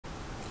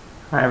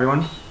Hi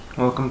everyone,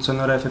 welcome to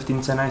another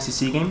 1510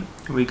 ICC game.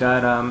 We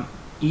got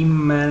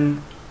emanrz,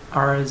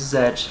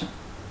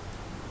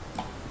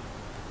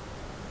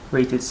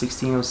 rated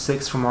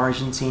 1606 from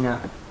Argentina.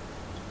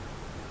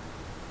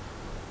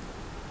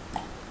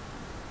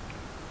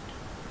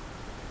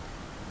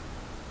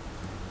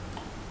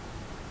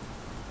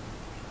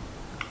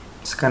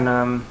 Just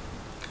gonna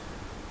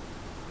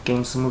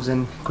gain some moves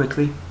in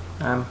quickly.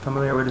 I'm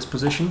familiar with this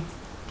position.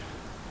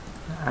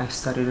 I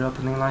studied the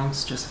opening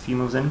lines just a few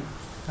moves in.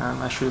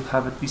 I should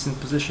have a decent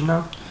position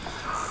now.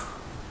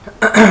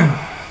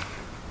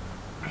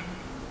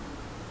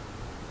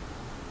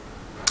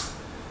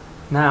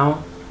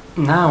 Now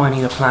I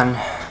need a plan.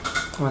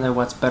 I wonder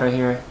what's better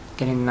here.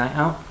 Getting the knight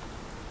out.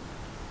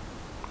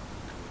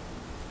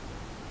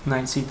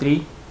 Knight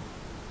c3.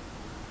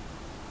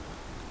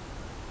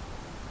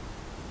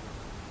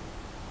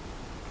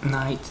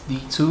 Knight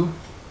d2.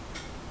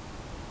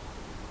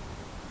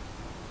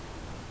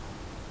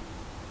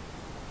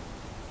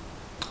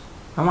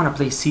 I want to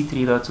play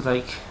c3 though to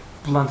like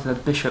blunt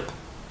that bishop.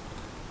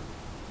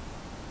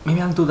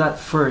 Maybe I'll do that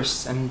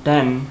first and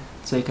then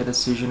take a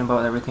decision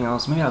about everything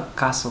else. Maybe I'll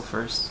castle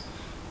first.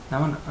 I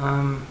want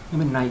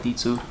maybe knight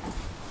d2.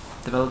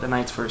 Develop the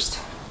knight first.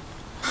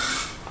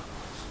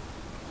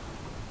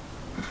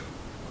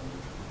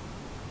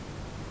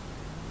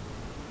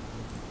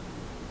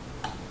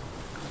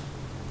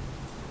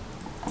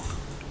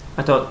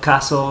 I thought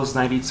castles,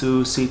 knight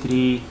d2,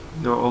 c3,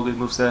 they were all good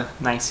moves there.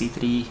 Knight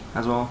c3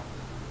 as well.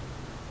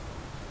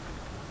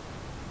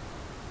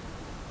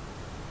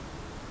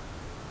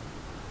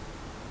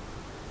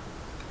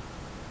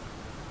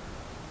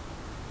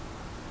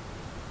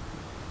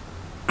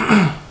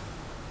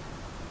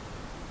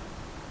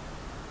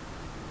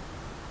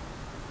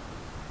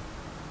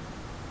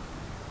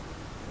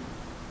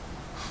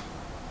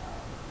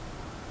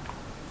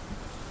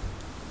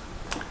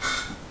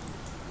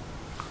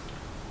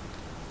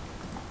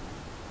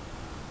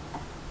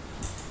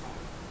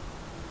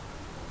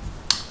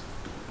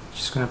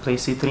 Just gonna play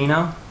c3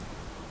 now.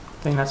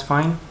 I think that's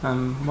fine.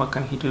 What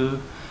can he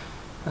do?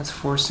 That's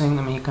forcing.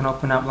 I mean, he can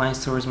open up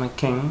lines towards my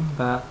king,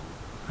 but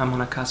I'm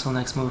gonna castle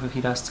next move if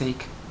he does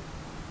take.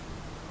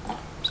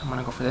 So I'm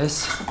gonna go for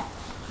this.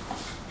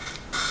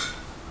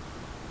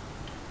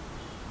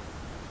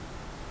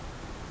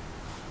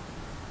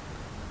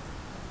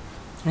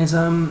 Is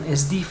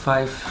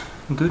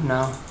d5 good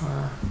now,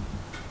 or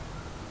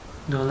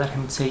do I let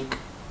him take?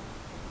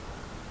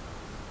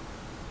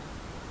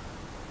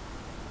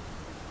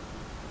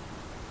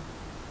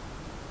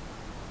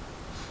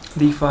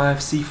 d5,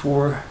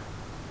 c4.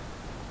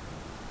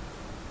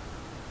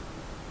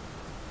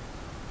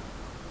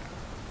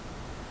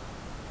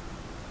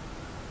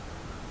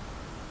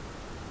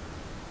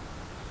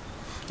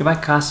 If I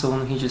castle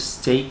and he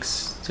just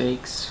takes,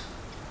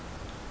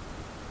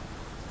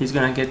 he's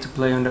gonna get to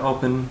play on the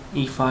open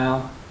e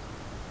file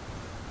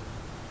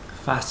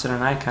faster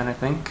than I can, I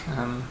think.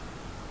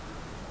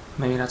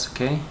 Maybe that's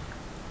okay.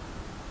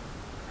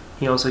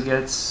 He also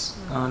gets,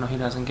 oh no, he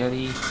doesn't get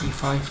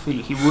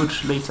e5. He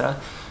would later.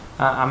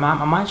 I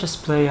might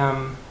just play I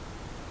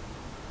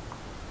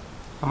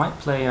might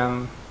play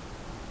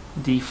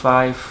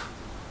d5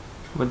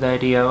 with the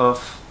idea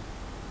of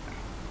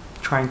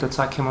trying to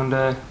attack him on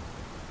the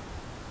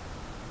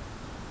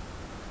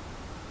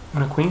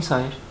queen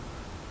side.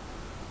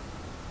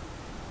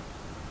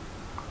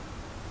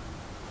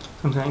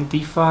 Something like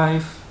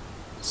d5,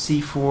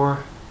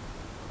 c4,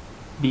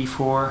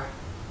 b4,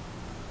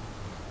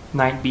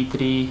 knight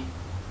b3.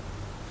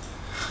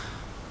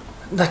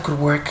 That could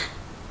work.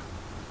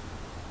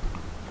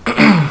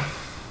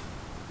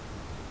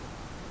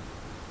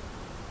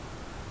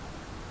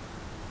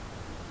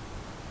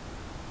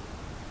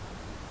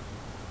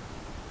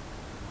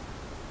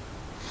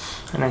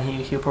 And then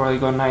he'll probably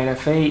go knight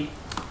f8,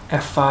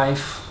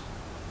 f5.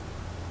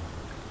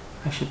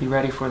 I should be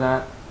ready for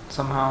that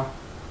somehow.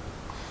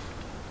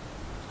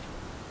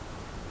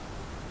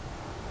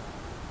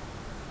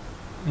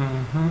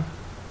 I'm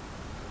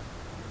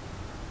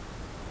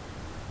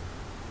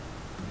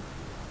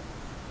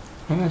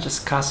gonna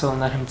just castle and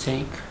let him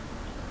take.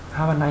 I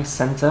have a nice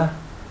center.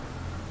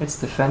 It's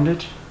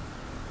defended.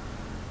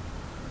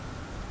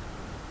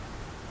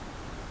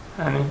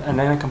 And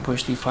then I can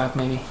push d5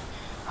 maybe.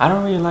 I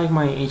don't really like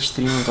my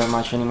h3 move that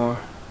much anymore.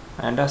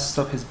 And that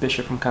stopped his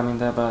bishop from coming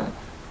there, but...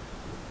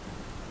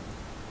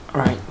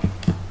 Alright.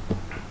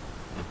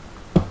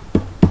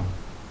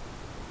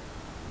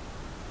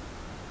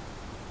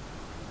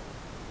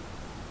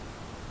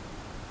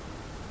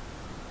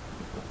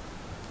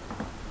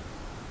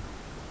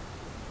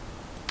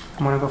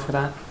 I'm gonna go for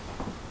that.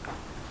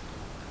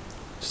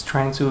 Just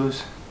trying to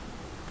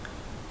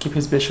keep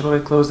his bishop a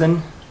bit closed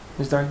in,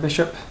 his dark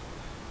bishop.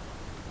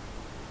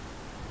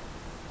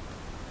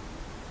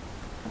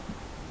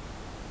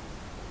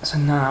 So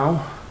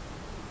now,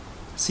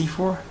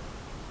 c4,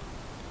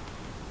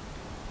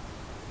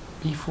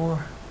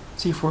 b4,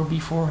 c4,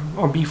 b4,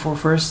 or b4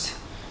 first.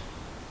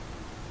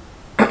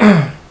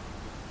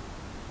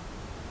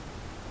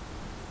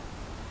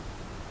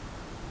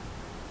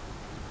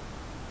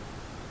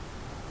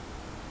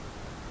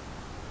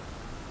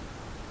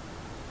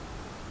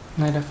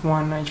 Knight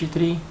f1, knight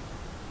g3.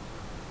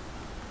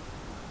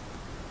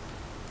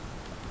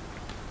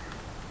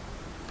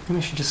 Maybe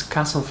I should just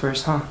castle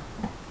first, huh?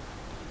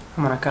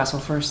 I'm gonna castle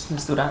first.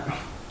 Let's do that.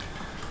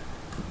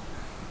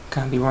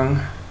 Can't be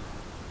wrong.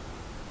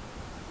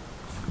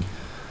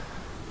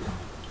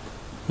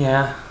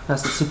 Yeah,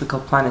 that's the typical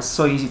plan. It's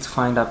so easy to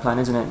find that plan,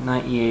 isn't it?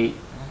 Knight e8,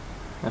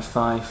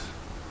 f5.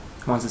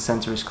 Once the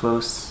center is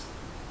closed,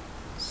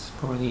 it's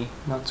probably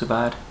not too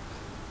bad.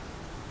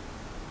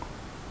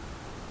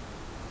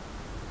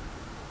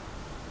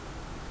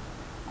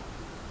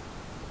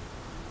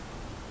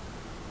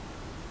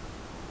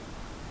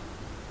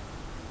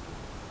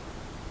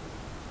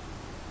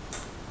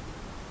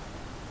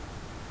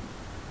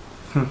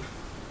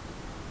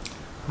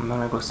 I'm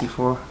gonna go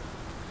c4.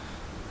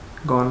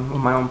 Go on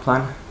with my own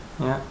plan.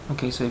 Yeah,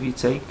 okay, so if you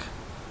take,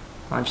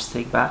 I'll just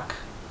take back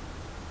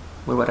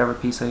with whatever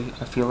piece I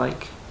feel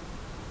like.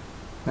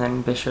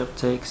 Then bishop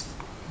takes,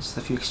 just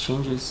a few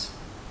exchanges.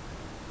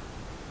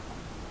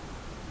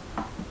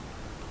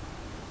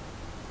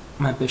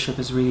 My bishop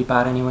is really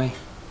bad anyway.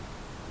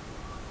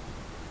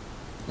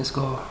 Let's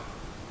go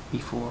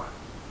b4.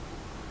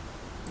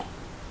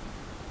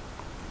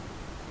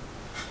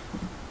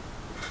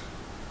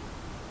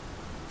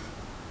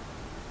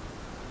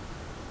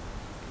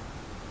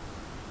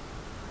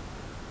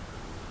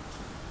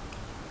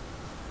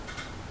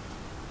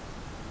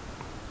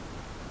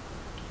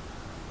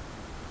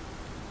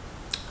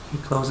 He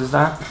closes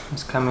that.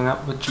 He's coming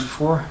up with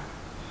g4,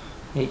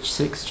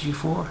 h6,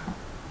 g4.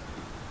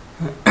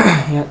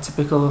 Yeah,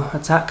 typical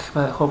attack,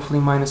 but hopefully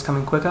mine is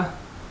coming quicker.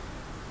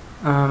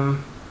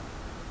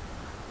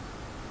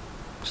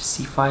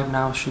 Just c5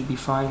 now should be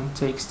fine.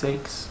 Takes.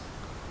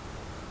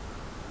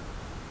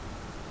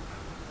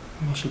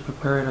 I should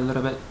prepare it a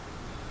little bit.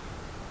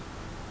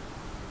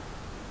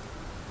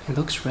 It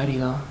looks ready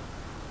though.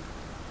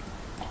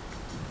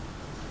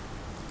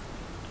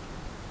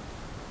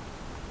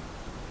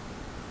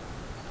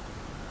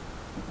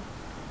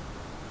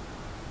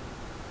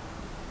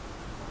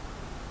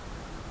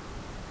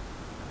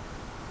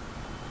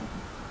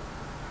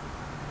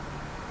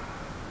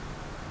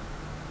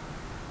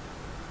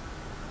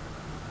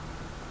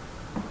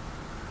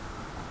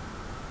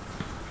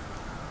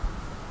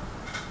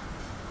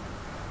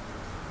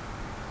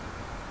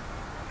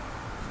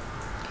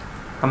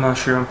 I'm not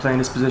sure I'm playing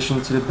this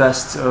position to the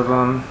best of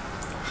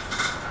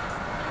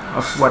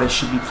what it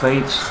should be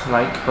played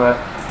like, but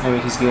maybe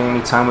he's giving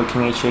me time with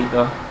king h8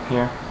 though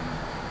here.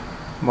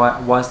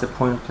 What's the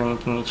point of playing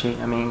king h8?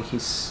 I mean,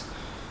 he's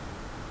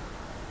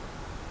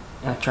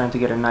trying to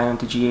get a knight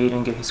onto g8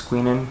 and get his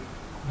queen in.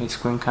 His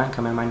queen can't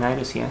come in, my knight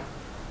is here.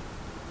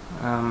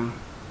 I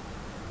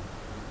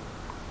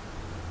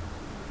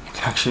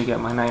can actually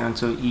get my knight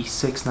onto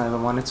e6 now if I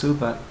wanted to,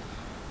 but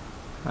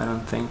I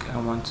don't think I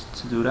want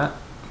to do that.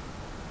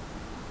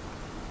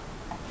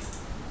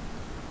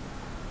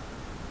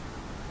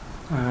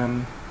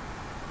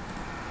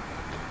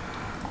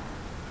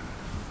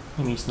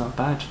 Maybe it's not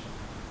bad.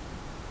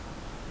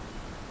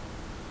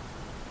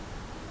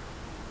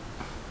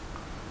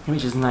 Maybe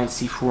just knight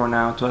c4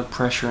 now to add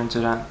pressure into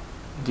that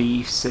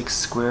d6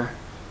 square.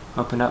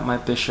 Open up my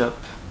bishop.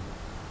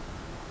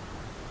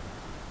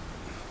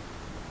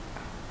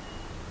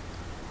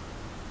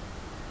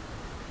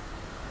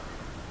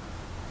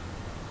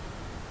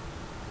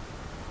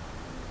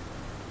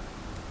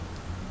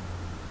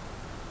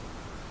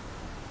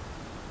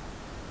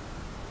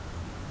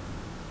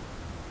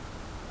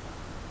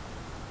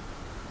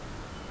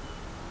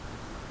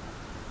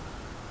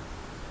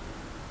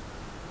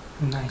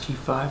 Knight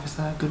g5, is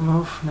that a good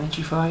move? Knight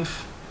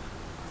g5.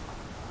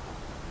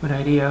 With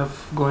idea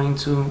of going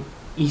to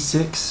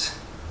e6.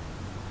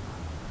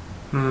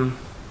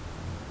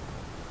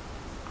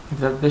 If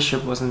that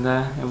bishop wasn't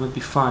there, it would be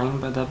fine,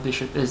 but that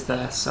bishop is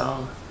there,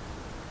 so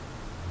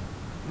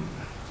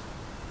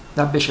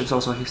that bishop's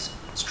also his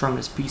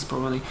strongest piece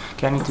probably.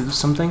 Okay, I need to do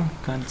something,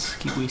 can't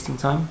keep wasting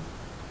time.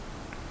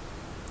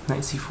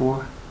 Knight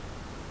c4.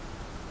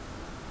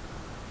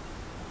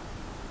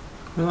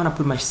 Where do I want to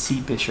put my c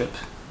bishop?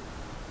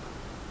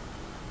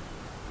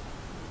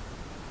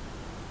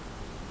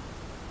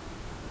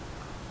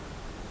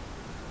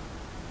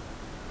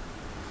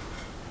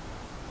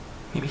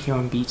 Maybe here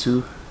on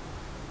b2.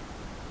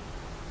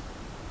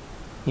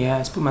 Yeah,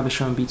 let's put my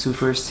bishop on b2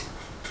 first.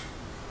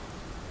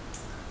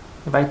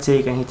 If I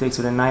take and he takes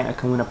with a knight, I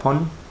can win a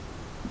pawn.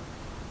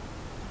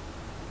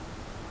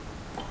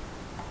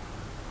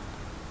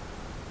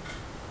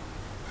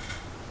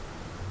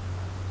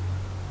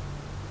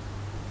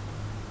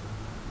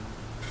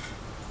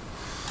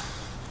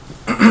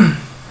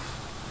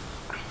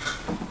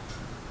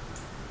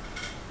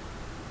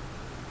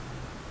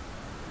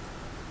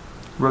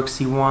 Rook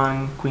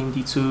c1, queen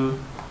d2.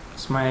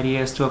 So my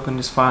idea is to open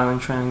this file and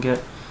try and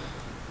get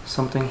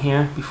something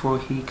here before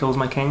he kills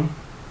my king.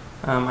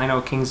 I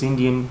know king's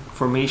Indian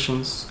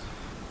formations.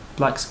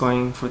 Black's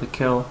going for the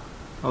kill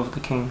of the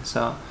king,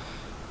 so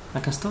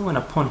I can still win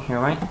a pawn here,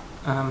 right?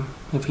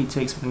 If he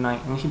takes with a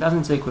knight. And if he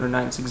doesn't take with a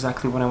knight, it's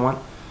exactly what I want.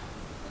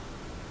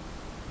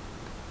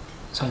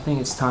 So I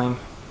think it's time.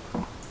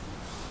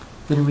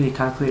 Didn't really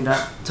calculate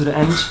that to the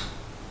end.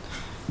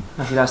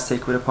 He does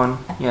take with a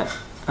pawn. Yeah.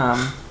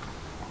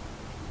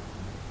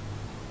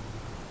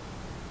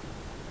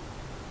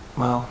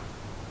 Well.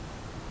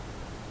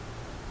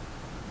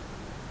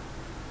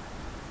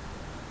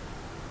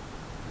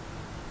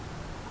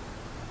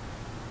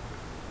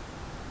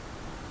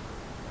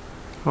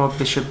 Well,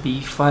 bishop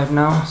b5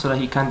 now, so that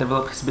he can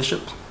develop his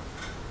bishop.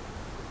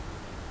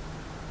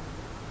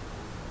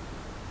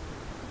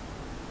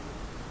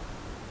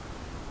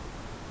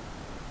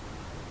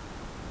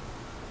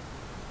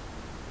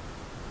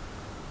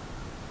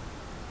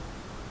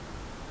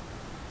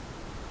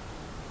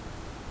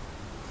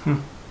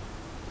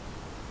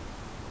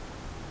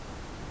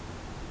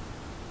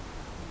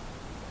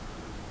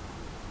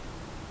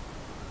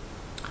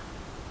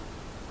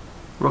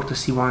 Rook to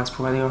c1 is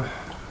probably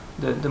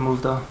the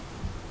move though.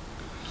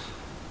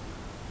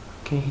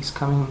 Okay, he's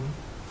coming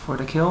for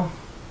the kill.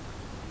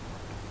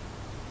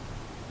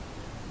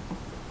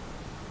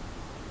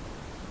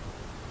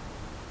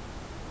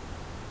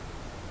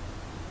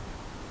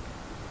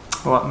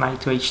 What,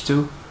 knight to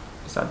h2?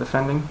 Is that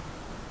defending?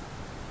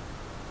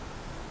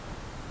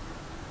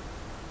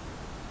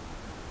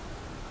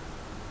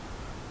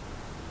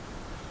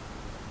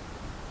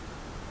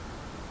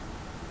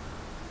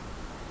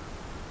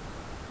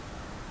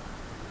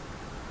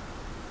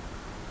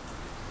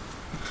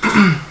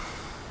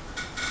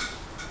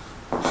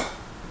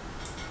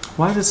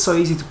 Why is it so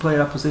easy to play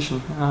that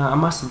position? I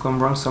must have gone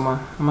wrong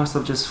somewhere. I must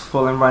have just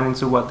fallen right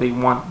into what they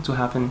want to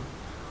happen.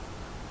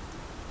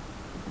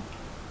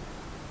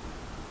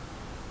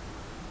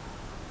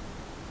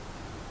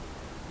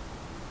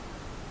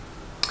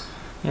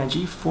 Yeah,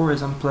 g4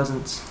 is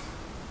unpleasant.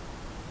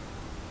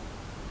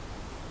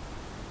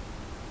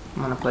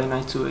 I'm gonna play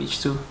knight to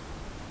h2.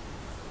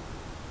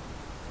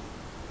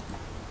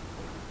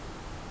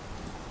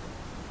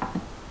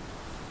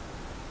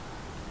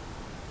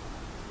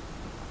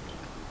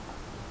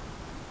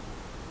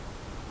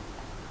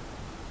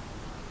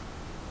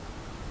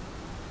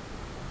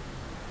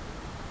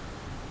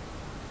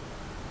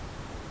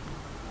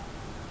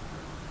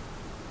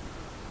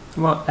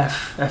 Well,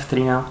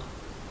 f3 now.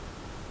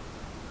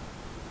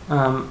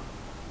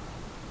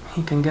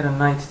 He can get a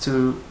knight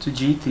to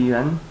g3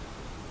 then,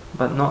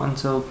 but not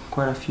until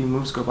quite a few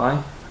moves go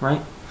by,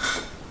 right?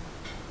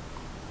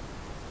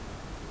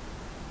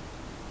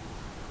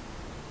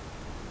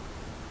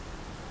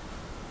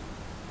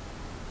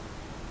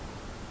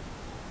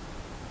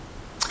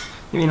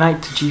 Maybe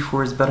knight to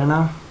g4 is better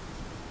now.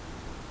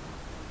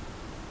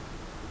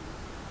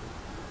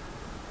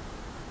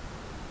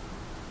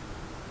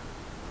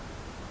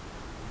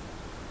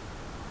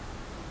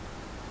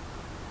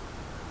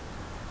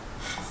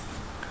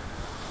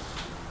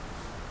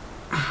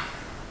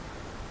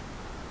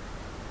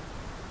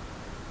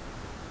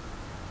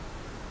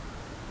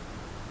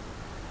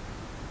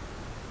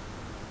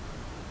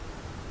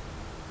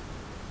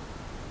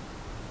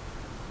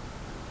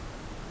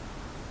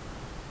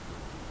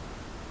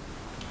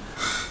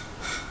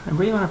 I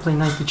really want to play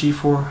knight to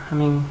g4. I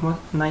mean, what,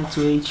 knight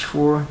to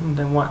h4, and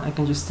then what? I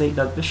can just take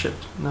that bishop.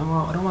 No,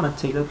 well, I don't want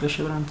to take that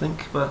bishop, I don't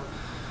think, but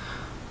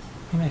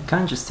maybe I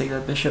can just take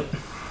that bishop.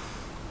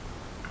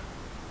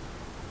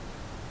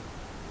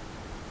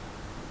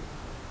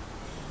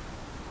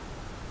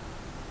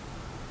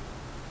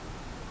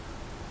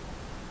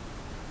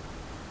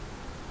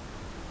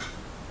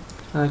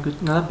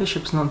 Good. Now that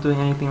bishop's not doing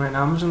anything right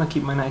now. I'm just gonna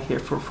keep my knight here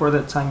for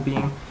the time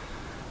being,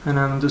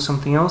 and do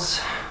something else.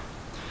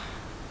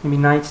 Maybe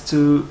knight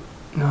to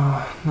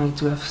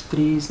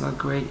f3 is not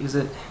great, is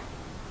it?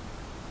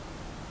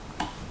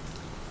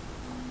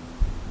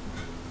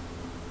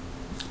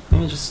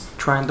 Maybe just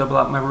try and double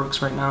up my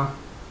rooks right now.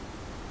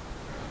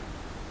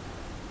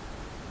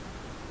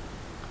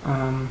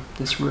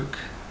 This rook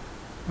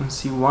on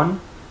c1.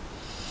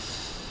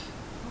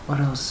 What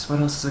else? What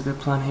else is a good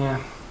plan here?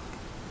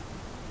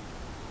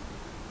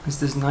 Is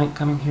this knight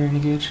coming here in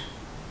engage?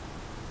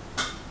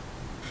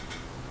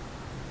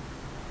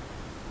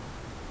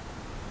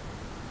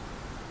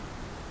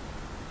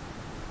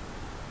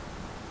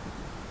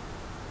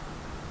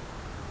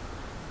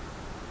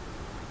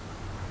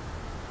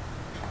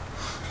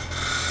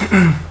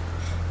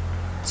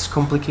 It's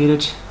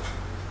complicated.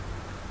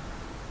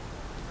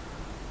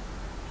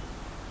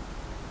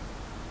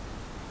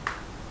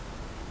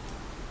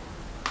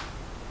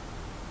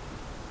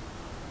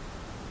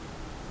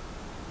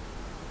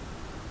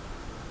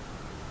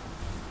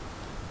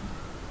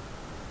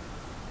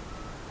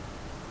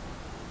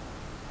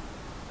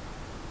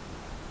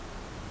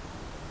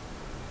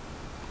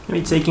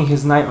 Maybe taking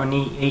his knight on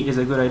e8 is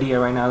a good idea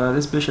right now, though.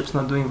 This bishop's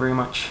not doing very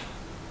much.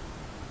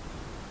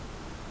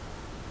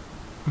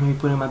 Maybe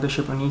putting my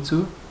bishop on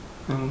e2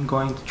 and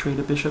going to trade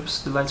the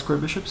bishops, the light square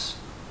bishops.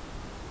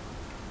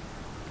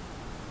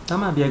 That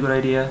might be a good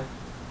idea.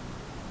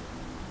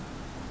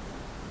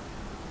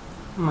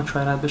 I'm gonna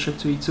try that bishop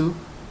to e2.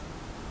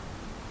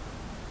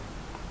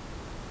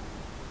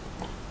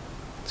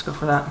 Let's go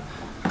for that.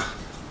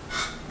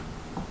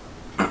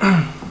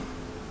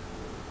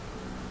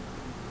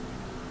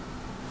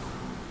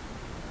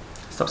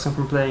 stops him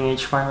from playing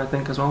h5, I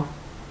think, as well.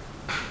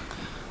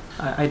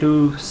 I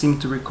do seem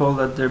to recall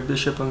that their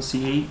bishop on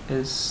c8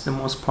 is the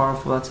most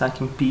powerful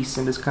attacking piece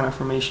in this kind of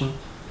formation,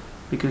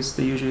 because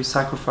they usually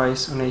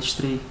sacrifice on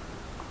h3. He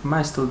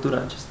might still do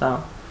that just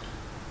now.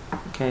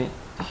 Okay,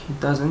 he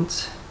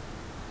doesn't.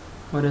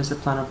 What is the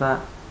plan of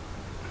that?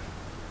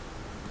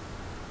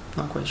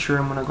 Not quite sure.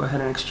 I'm gonna go ahead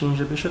and exchange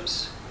the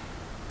bishops.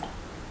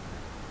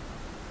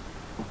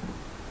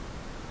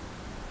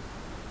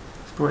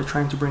 He's probably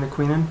trying to bring the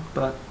queen in,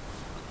 but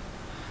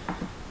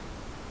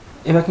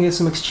if I can get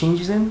some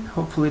exchanges in,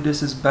 hopefully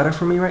this is better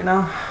for me right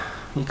now.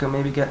 You can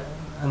maybe get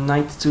a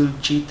knight to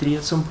g3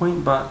 at some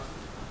point, but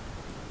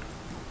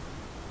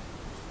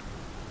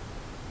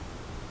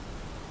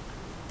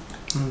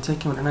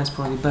taking with a knight's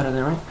probably better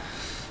there, right?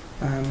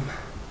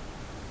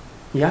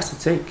 He has to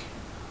take,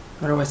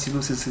 otherwise he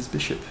loses his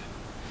bishop.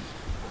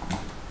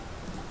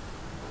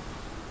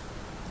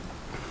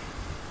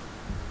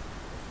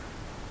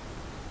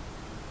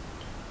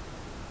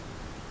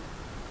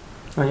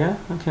 Oh yeah,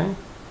 okay.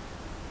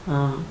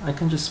 I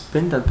can just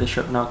spin that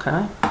bishop now, can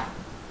I?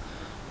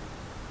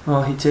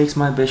 Well, he takes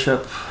my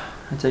bishop,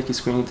 I take his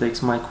queen, he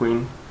takes my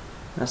queen.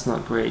 That's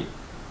not great.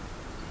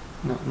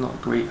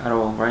 Not great at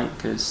all, right?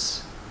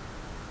 Because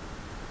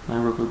my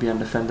rook will be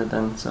undefended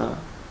then, so...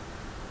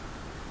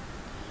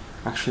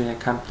 Actually, I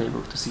can't play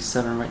rook to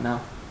c7 right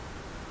now.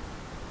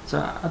 So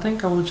I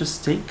think I will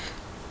just take...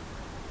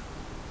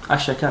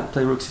 Actually, I can't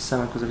play rook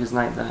c7 because of his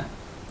knight there.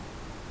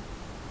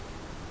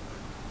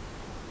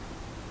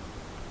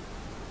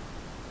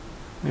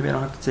 Maybe I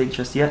don't have to take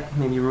just yet.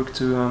 Maybe rook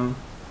to...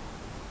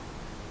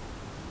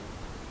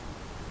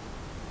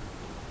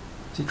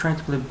 Is he trying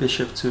to play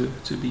bishop to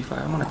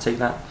b5? I'm gonna take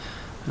that.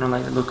 I don't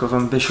like the look of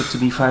bishop to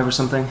b5 or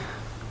something.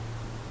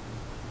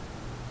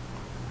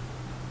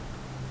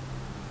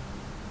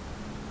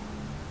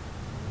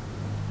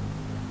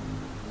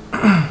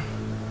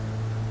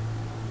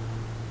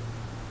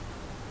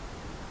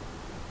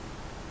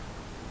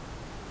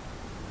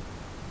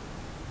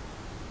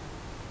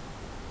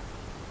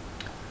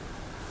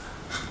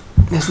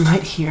 This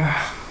knight here,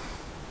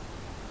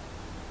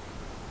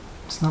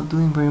 it's not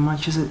doing very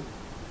much, is it?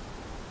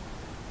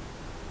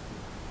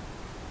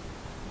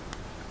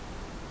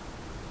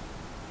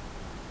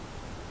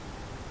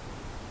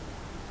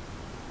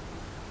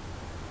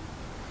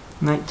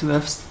 Knight to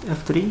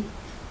f3,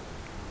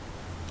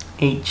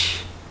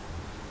 h.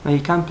 Now you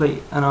can't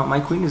play. I know my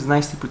queen is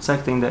nicely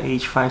protecting the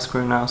h5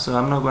 square now, so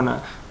I'm not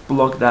gonna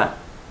block that.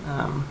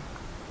 I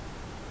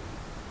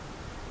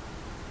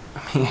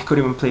mean, I could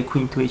even play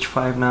queen to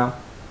h5 now,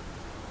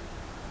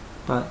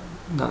 but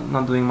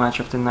not doing much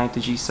after knight to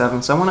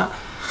g7. So I wanna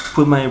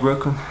put my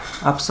rook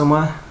up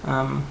somewhere.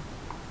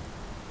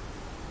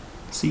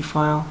 C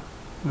file,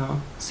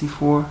 no,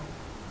 c4.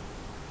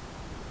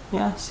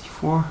 Yeah,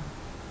 c4.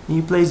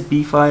 He plays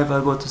b5.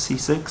 I'll go to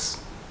c6.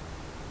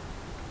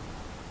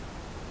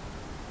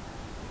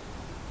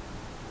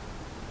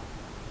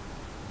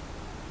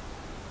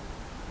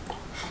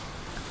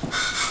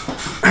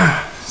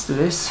 Let's do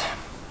this.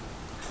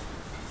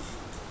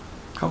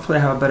 Hopefully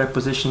I have a better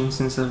position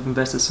since I've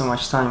invested so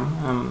much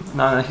time.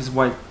 Now that his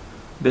white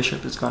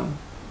bishop is gone,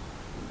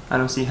 I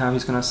don't see how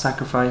he's gonna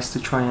sacrifice to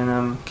try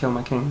and kill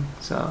my king.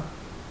 So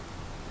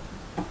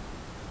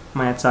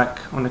my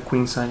attack on the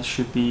queen side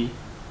should be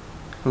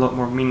a lot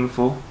more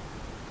meaningful.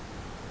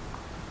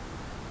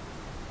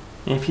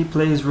 If he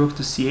plays rook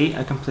to c8,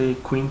 I can play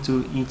queen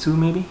to e2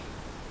 maybe.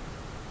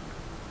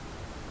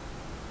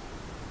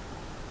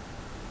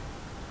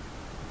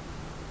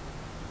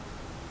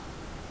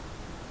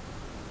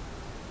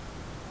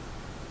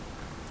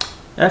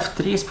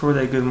 f3 is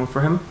probably a good move for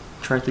him.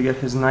 Try to get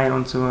his knight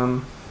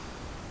onto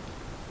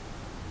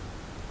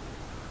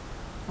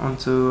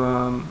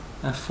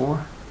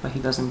f4, but he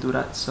doesn't do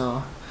that,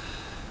 so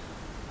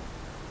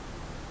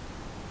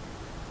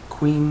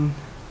queen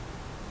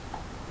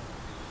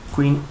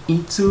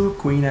e2,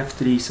 queen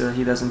f3, so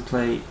he doesn't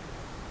play.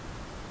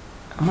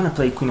 I'm gonna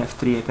play queen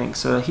f3, I think.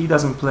 So he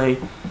doesn't play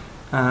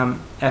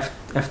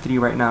f3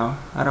 right now.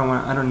 I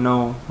don't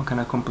know what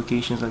kind of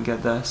complications I'll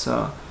get there.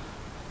 So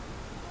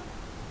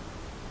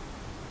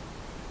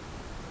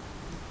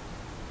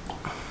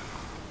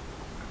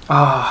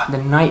the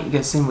knight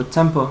gets in with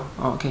tempo.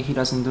 Oh, okay, he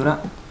doesn't do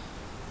that,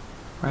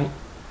 right?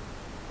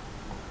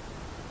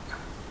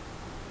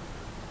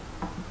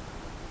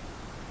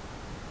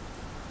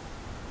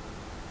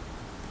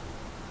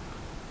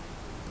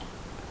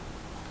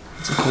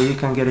 It's okay, you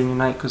can get in your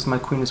knight because my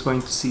queen is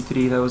going to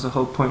c3. That was the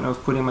whole point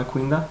of putting my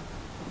queen there.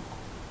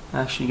 I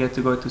actually get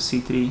to go to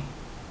c3,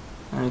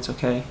 and it's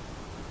okay.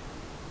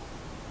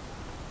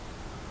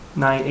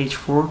 Knight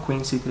h4,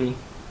 queen c3.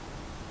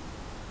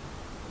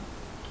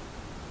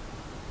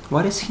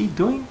 What is he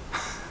doing?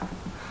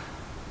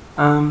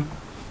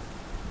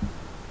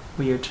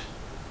 Weird.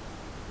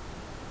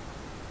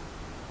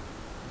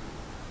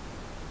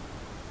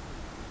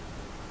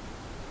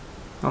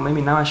 Well,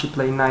 maybe now I should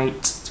play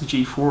knight to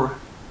g4.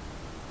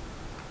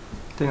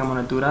 I think I'm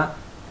gonna do that.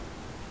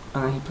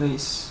 And then he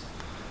plays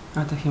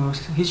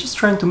He's just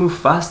trying to move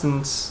fast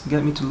and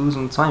get me to lose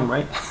on time,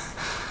 right?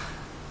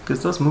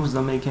 Because those moves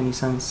don't make any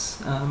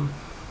sense.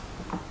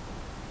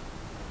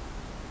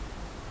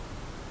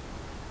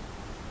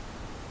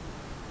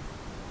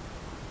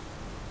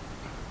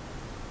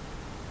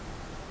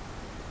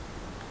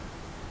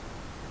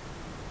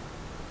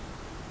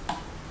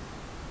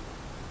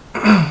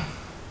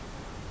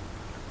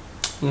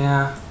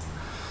 Yeah,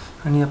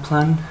 I need a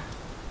plan.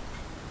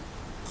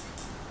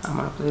 I'm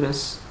gonna play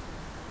this.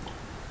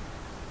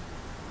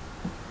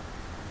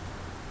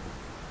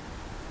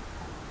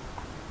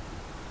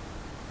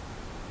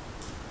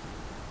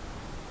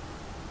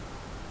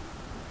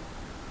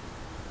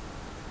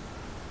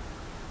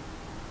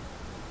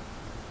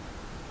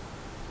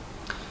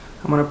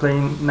 I'm gonna play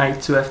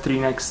knight to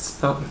f3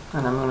 next up,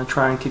 and I'm gonna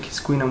try and kick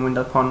his queen and win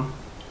that pawn.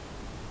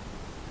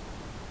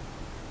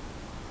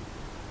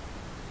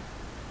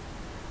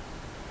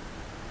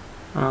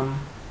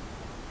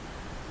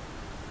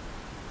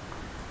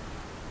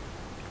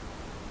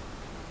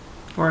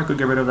 Or I could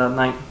get rid of that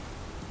knight.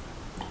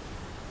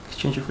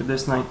 Exchange it for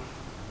this knight.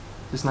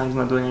 This knight is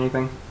not doing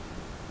anything.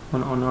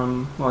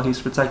 Well, he's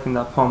protecting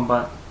that pawn,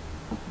 but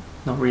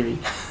not really.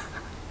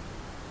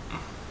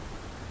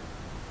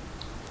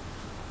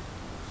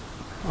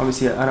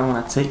 Obviously, I don't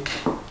want to take.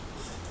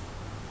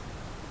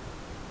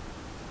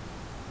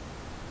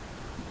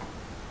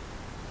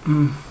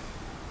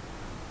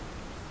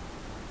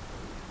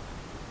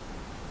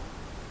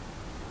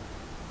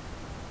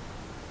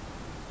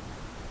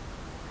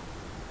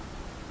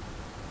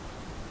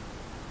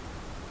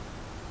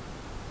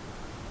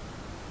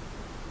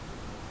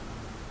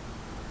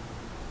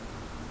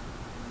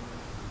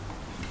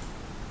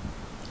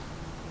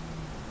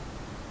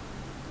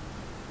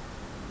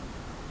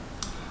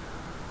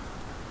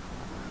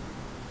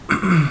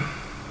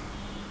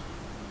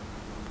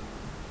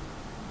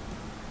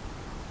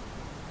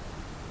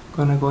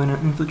 Gonna go in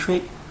and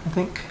infiltrate, I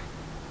think.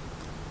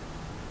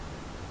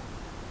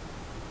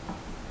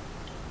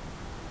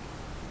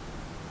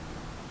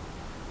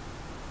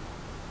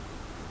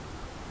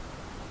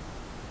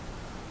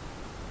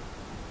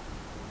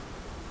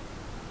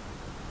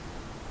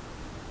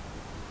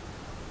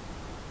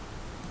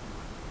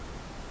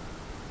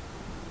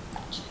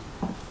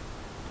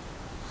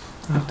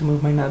 I have to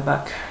move my knight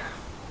back.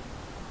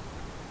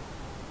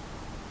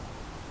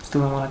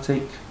 Still don't want to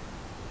take.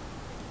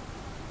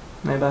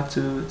 Knight back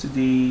to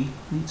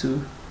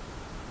d2.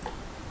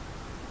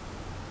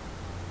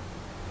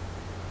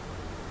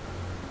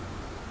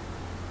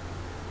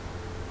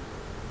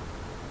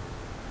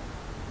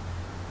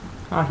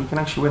 Ah, he can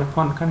actually win a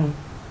pawn, can he?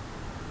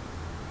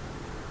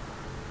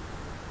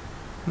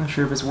 Not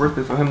sure if it's worth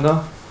it for him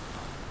though.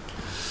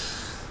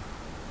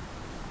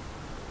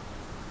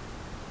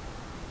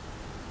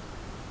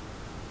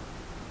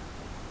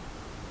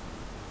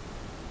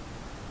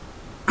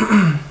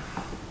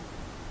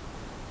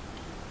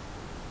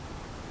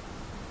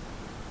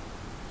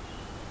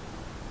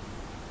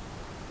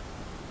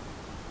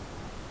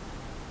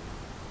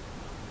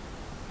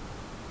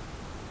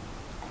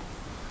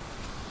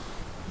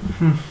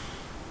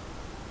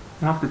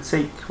 I have to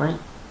take, right?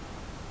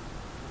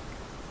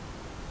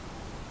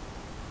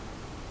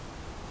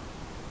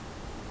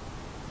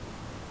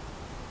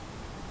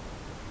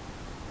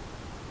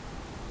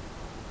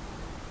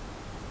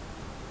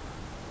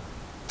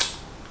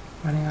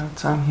 Running out of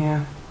time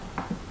here.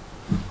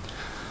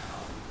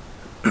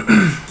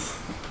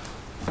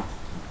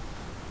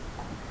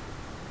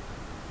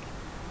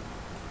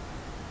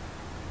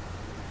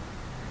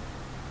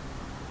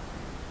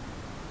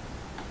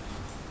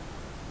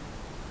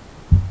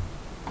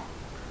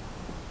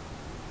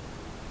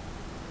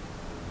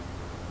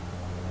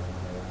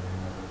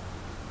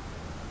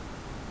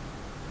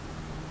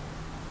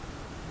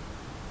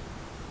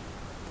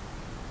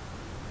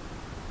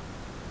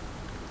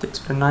 Takes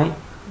for knight.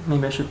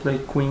 Maybe I should play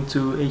queen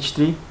to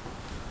h3.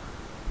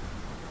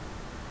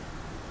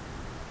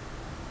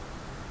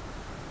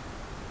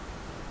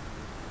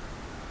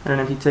 And then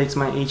if he takes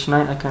my h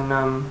knight, I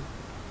can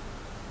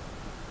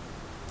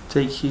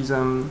take his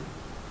h4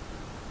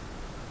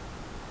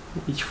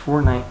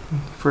 knight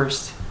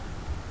first.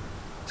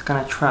 It's kind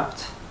of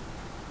trapped.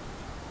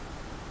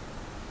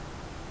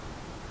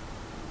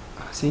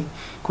 See,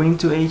 queen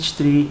to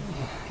h3.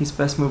 His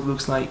best move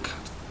looks like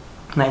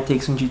knight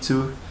takes on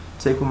g2.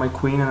 Take with my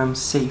queen and I'm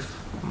safe.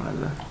 I'm gonna do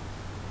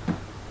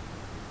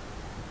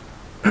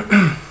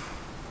that.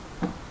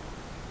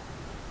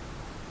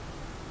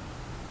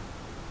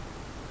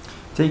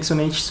 Takes on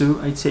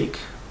h2, I take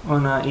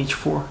on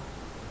h4.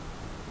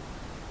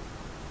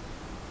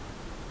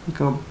 We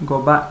can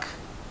go back,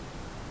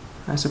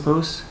 I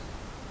suppose.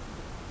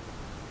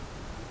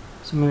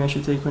 So maybe I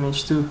should take on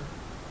h2.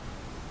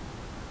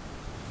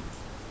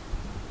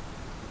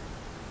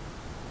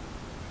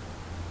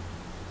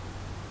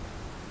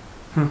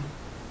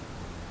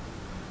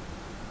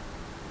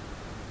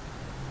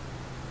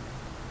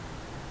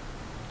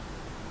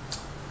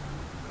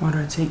 What do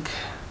I take?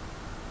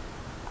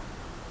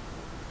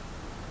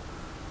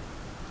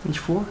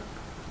 h4?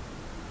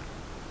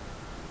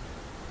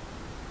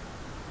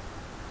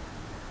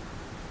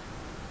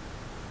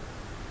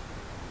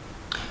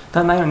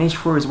 That knight on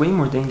h4 is way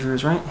more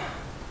dangerous, right?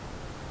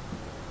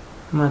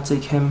 I'm gonna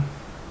take him,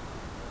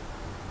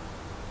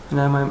 and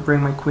I might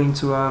bring my queen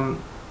to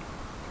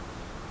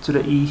the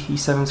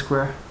e7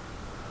 square.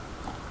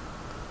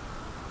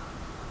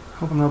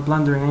 Hope I'm not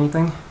blundering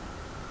anything.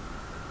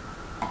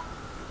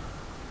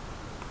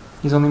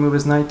 He's only moved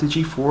his knight to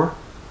g4.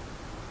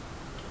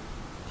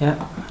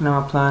 Yeah, now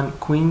I plan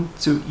queen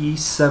to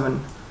e7.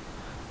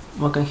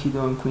 What can he do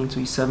on queen to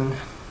e7?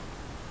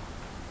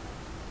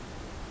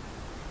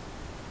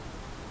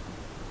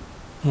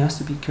 He has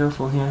to be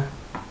careful here.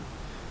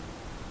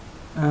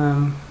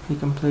 He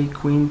can play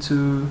queen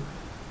to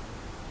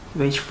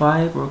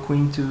h5 or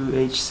queen to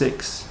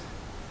h6.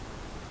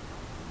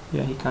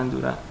 Yeah, he can't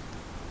do that.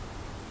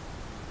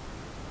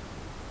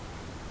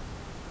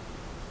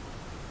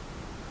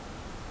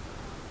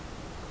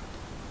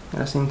 At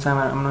the same time,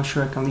 I'm not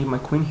sure I can leave my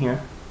queen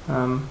here.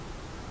 But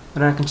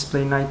then I can just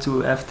play knight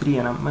to f3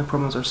 and my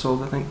problems are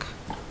solved, I think.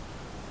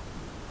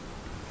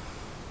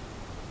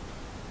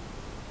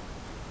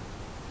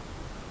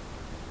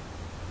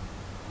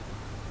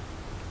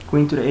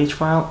 Queen to the h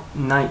file,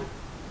 knight.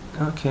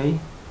 Okay.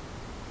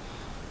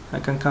 I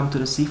can come to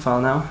the c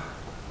file now.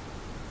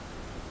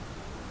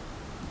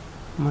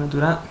 I'm gonna do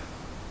that.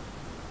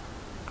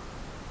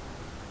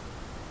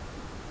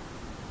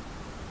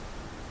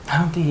 I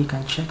don't think he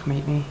can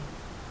checkmate me.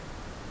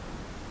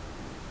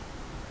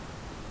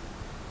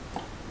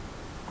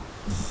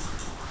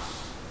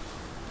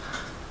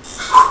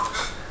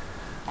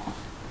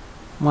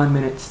 One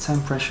minute,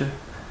 time pressure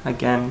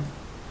again.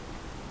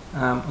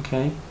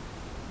 Okay.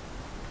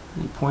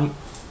 The point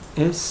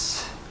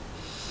is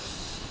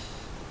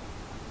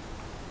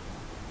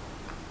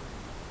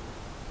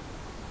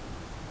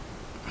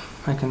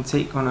I can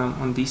take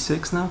on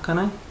d6 now, can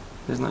I?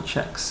 There's no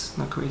checks,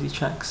 no crazy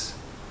checks.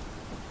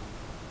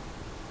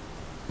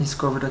 He's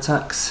covered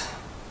attacks.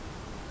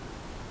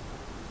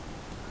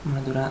 I'm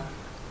gonna do that.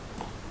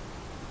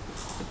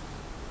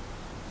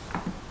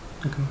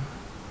 Okay.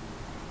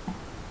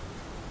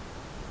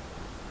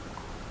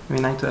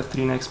 Maybe knight to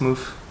f3 next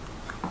move.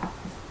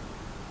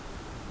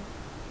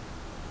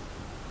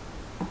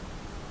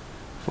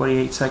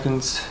 "48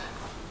 seconds.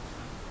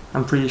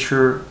 I'm pretty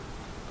sure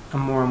I'm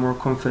more and more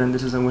confident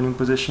this is a winning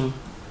position.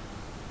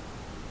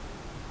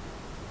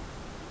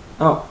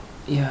 Oh,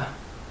 yeah.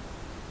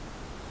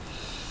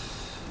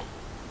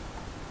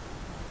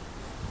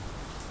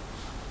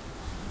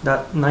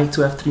 That knight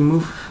to f3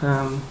 move,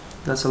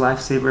 that's a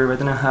lifesaver. If I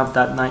didn't have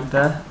that knight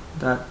there,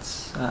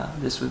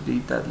 this would be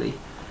deadly.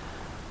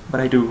 But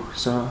I do,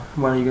 so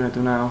what are you gonna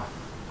do now?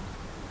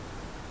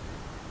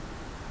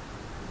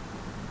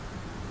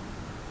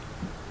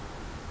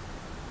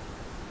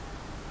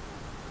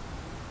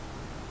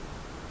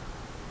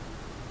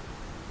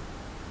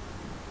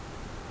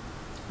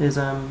 Is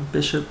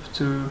bishop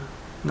to...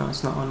 no,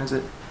 it's not on, is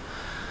it?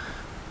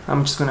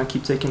 I'm just gonna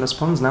keep taking those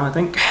pawns now, I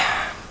think.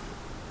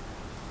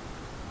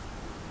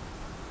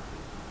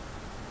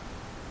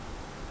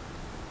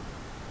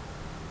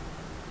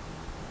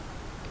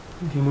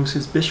 If he moves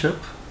his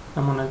bishop,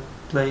 I'm gonna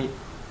play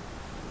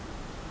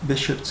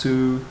bishop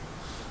to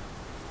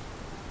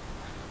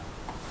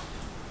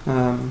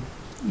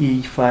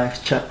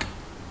e5 check.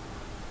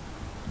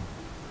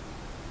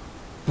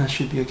 That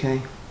should be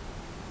okay.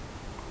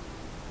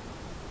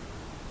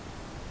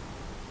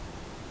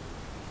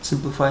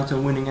 Simplify to a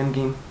winning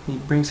endgame. He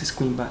brings his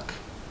queen back.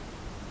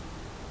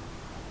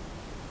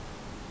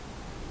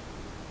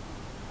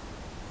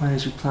 What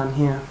is your plan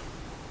here?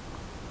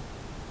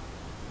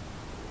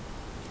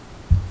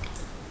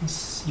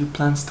 Is your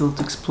plan still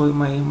to exploit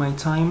my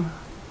time?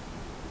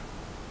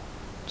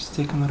 Just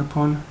take another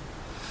pawn.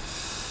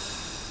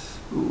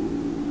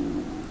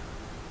 Ooh.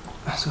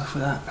 So for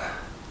that.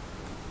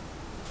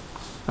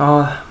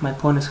 Oh, my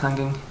pawn is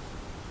hanging.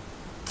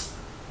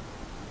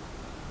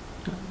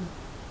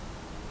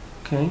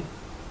 Okay.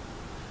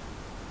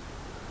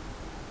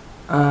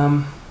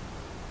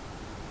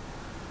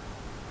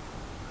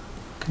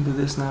 Can do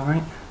this now,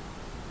 right?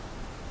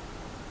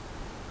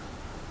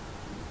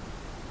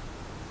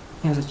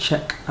 He has a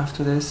check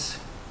after this.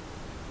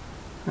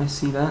 I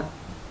see that.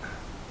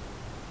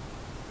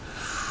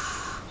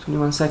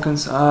 21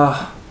 seconds.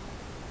 Ah.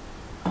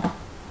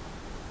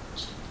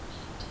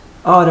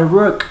 Oh, the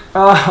rook.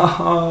 Oh,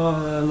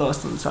 I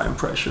lost on time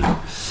pressure.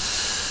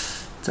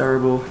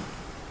 Terrible.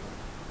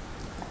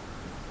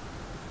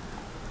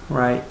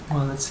 Right,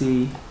 well, let's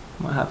see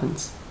what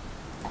happens.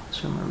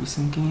 Show my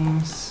recent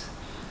games.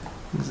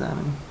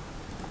 Examine.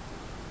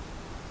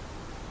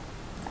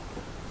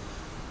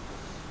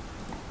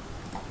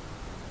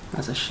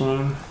 That's a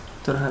shame.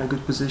 Thought I had a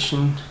good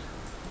position.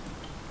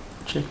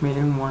 Checkmate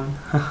in one.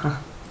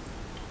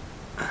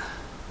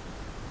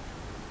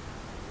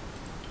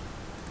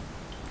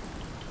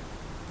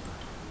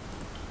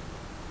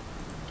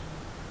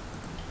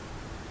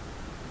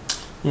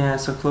 Yeah,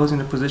 so closing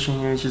the position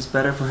here is just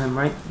better for him,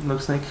 right?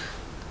 Looks like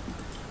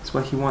it's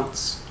what he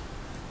wants.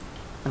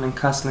 And then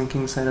castling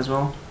kingside as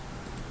well.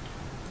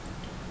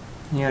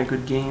 He had a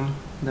good game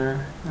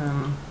there.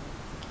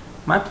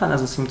 My plan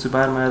doesn't seem too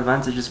bad. My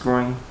advantage is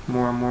growing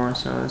more and more.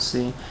 So let's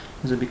see.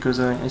 Is it because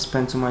I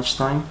spent too much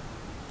time?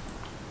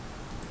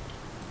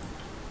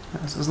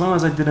 As long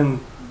as I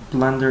didn't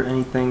blunder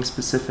anything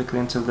specifically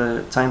until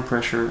the time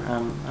pressure,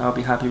 I'll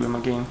be happy with my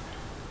game.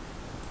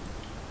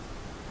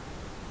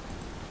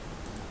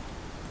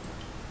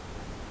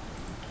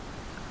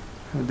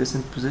 With this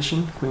in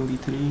position, queen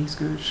b3 is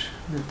good.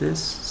 With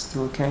this,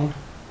 still okay.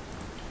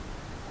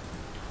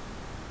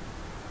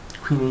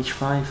 Queen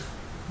h5.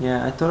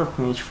 Yeah, I thought of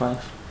queen h5.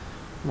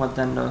 What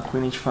then though?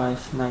 Queen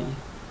h5, knight.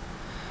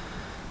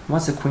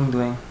 What's the queen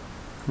doing?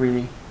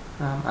 Really?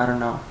 I don't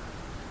know.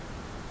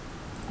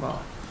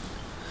 Well,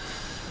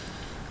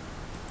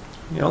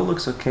 it all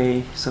looks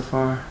okay so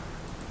far.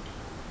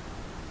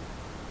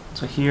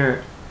 So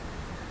here,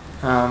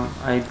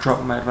 I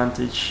drop my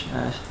advantage.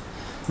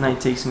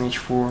 Knight takes on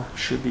h4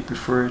 should be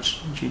preferred.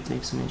 G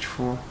takes on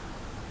h4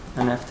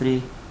 and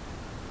f3.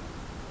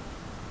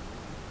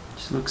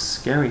 Just looks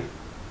scary.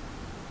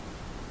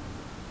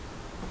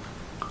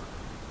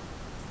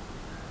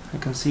 I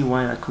can see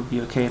why that could be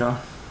okay though.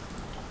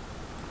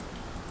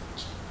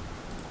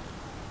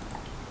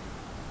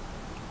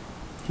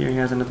 Here he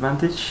has an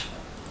advantage.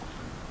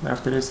 But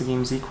after this the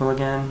game is equal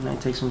again. Knight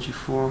takes on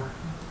g4.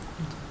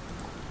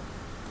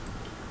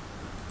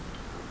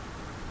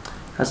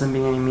 Hasn't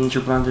been any major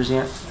blunders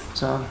yet.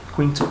 So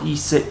queen to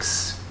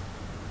e6.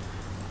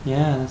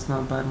 Yeah, that's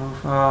not a bad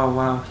move. Oh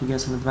wow, he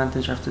gets an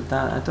advantage after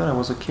that. I thought I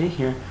was okay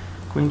here.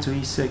 Queen to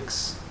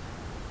e6.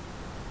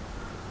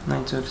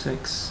 Knight to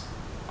f6.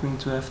 Queen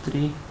to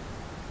f3.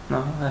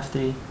 No,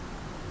 f3.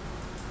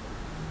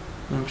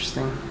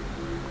 Interesting.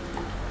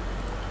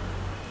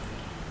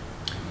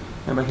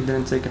 Yeah, but he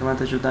didn't take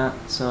advantage of that.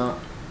 So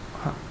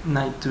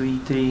knight to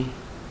e3.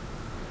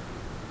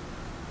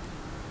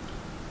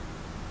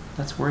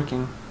 That's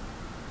working.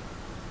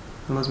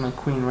 I lose my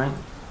queen, right?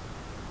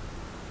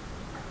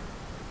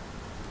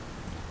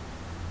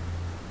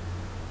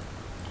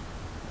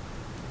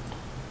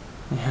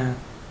 Yeah.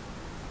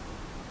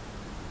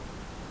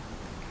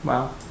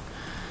 Wow.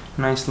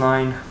 Nice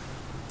line.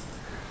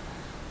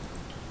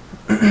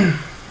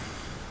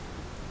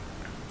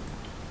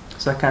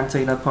 So I can't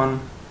take that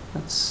pawn.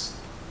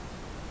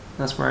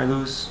 That's where I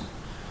lose.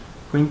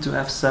 Queen to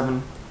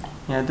f7.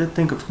 Yeah, I did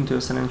think of queen to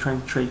f7 and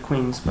trying to trade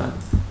queens, but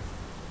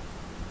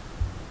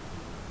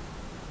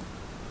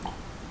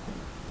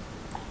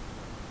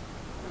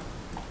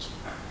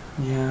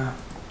yeah.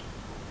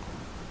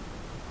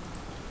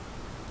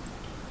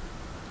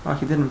 Oh,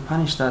 he didn't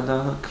punish that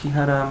though. Look, he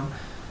had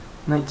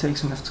knight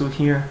takes on f2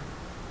 here.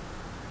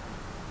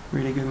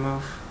 Really good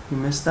move. He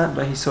missed that,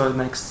 but he saw it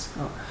next.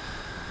 Oh.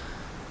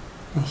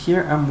 And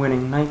here I'm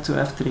winning. Knight to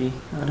f3.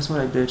 Oh, that's what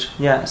I did.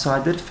 Yeah, so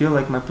I did feel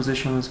like my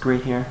position was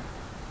great here.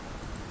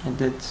 I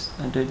did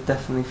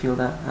definitely feel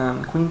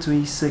that. Queen to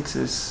e6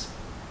 is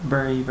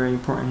very, very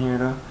important here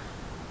though.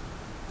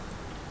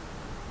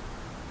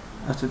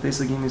 After this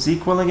the game is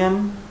equal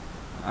again.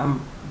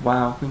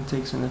 Wow, queen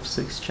takes on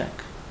f6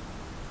 check.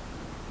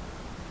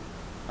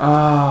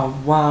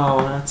 Oh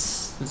wow,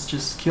 that's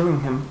just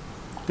killing him.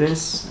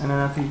 This, and then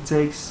after he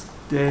takes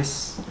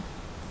this.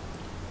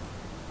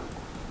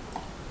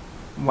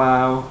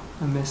 Wow,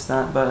 I missed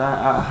that, but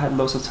I had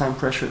lots of time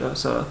pressure though,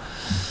 so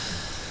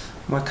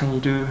what can you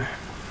do?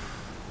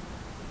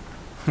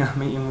 Yeah,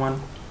 mate in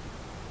one.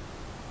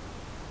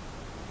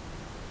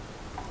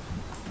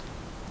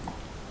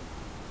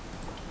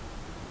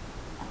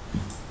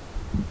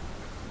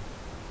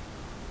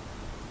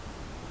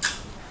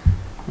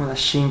 Well, a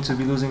shame to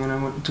be lose in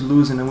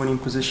a winning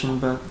position,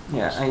 but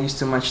yeah, I used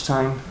too much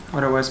time.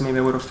 Otherwise, maybe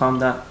I would have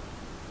found that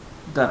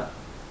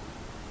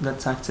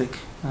tactic.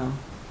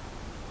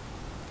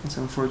 It's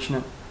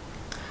unfortunate.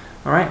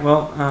 Alright,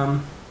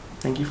 well,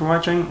 thank you for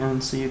watching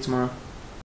and see you tomorrow.